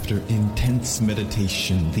After intense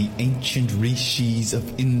meditation, the ancient rishis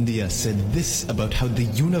of India said this about how the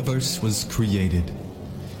universe was created.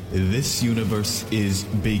 This universe is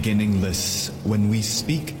beginningless. When we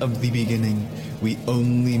speak of the beginning, we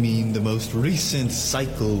only mean the most recent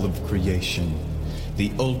cycle of creation.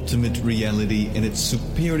 The ultimate reality in its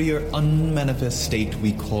superior unmanifest state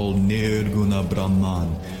we call Nirguna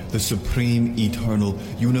Brahman, the supreme eternal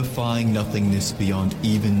unifying nothingness beyond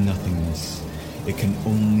even nothingness. It can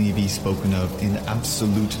only be spoken of in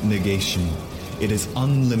absolute negation. It is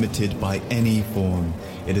unlimited by any form.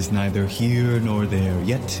 It is neither here nor there,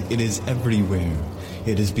 yet it is everywhere.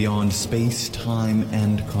 It is beyond space, time,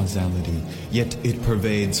 and causality, yet it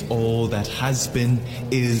pervades all that has been,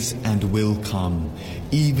 is, and will come.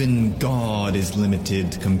 Even God is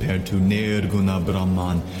limited compared to Nirguna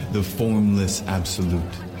Brahman, the formless absolute.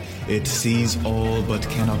 It sees all but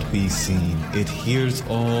cannot be seen. It hears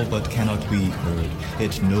all but cannot be heard.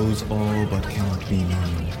 It knows all but cannot be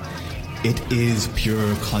known. It is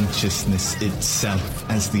pure consciousness itself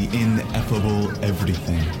as the ineffable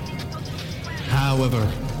everything. However,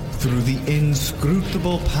 through the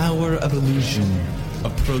inscrutable power of illusion, a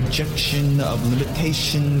projection of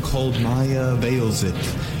limitation called Maya veils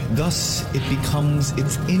it. Thus, it becomes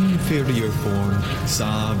its inferior form,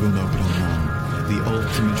 Saguna Brahman, the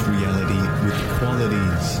ultimate reality with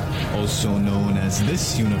qualities, also known as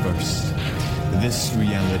this universe. This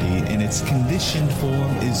reality in its conditioned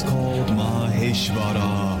form is called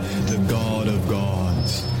Maheshvara, the God of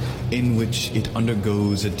Gods, in which it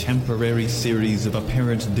undergoes a temporary series of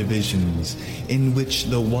apparent divisions, in which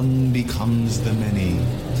the one becomes the many.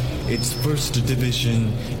 Its first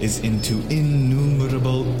division is into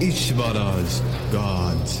innumerable Ishvaras,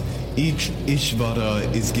 gods. Each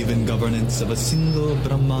Ishvara is given governance of a single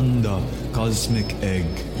Brahmanda, cosmic egg,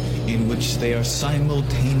 in which they are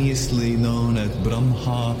simultaneously known as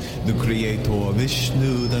Brahma, the creator,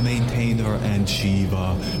 Vishnu, the maintainer, and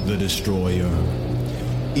Shiva, the destroyer.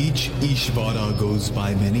 Each Ishvara goes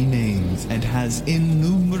by many names and has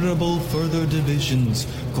innumerable further divisions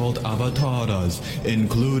called avatars,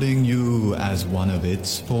 including you as one of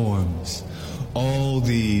its forms. All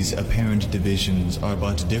these apparent divisions are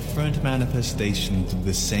but different manifestations of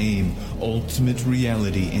the same ultimate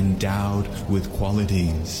reality endowed with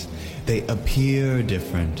qualities. They appear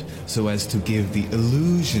different so as to give the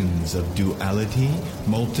illusions of duality,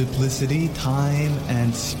 multiplicity, time,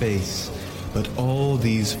 and space. But all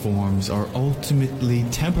these forms are ultimately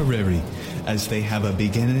temporary, as they have a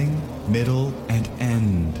beginning, middle, and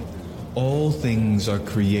end. All things are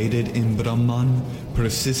created in Brahman,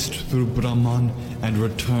 persist through Brahman, and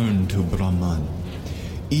return to Brahman.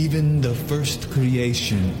 Even the first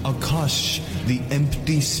creation, Akash, the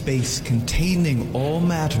empty space containing all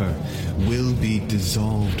matter, will be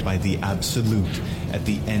dissolved by the Absolute at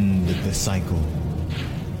the end of the cycle.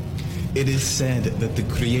 It is said that the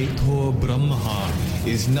Creator Brahma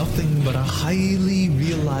is nothing but a highly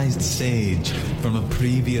realized sage from a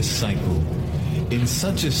previous cycle. In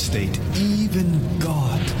such a state, even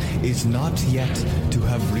God is not yet to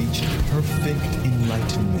have reached perfect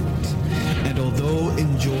enlightenment, and although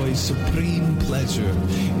enjoys supreme pleasure,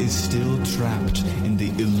 is still trapped in the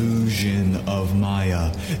illusion of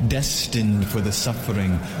Maya, destined for the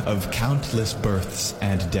suffering of countless births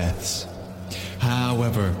and deaths.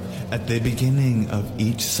 However, at the beginning of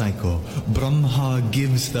each cycle, Brahma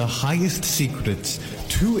gives the highest secrets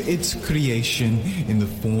to its creation in the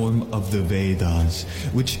form of the Vedas,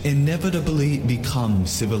 which inevitably become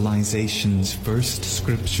civilization's first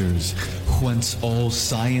scriptures, whence all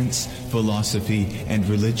science, philosophy, and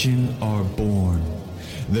religion are born.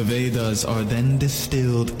 The Vedas are then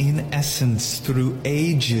distilled in essence through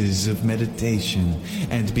ages of meditation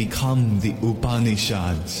and become the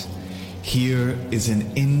Upanishads. Here is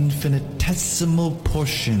an infinitesimal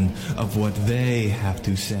portion of what they have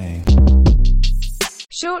to say.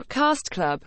 Shortcast Club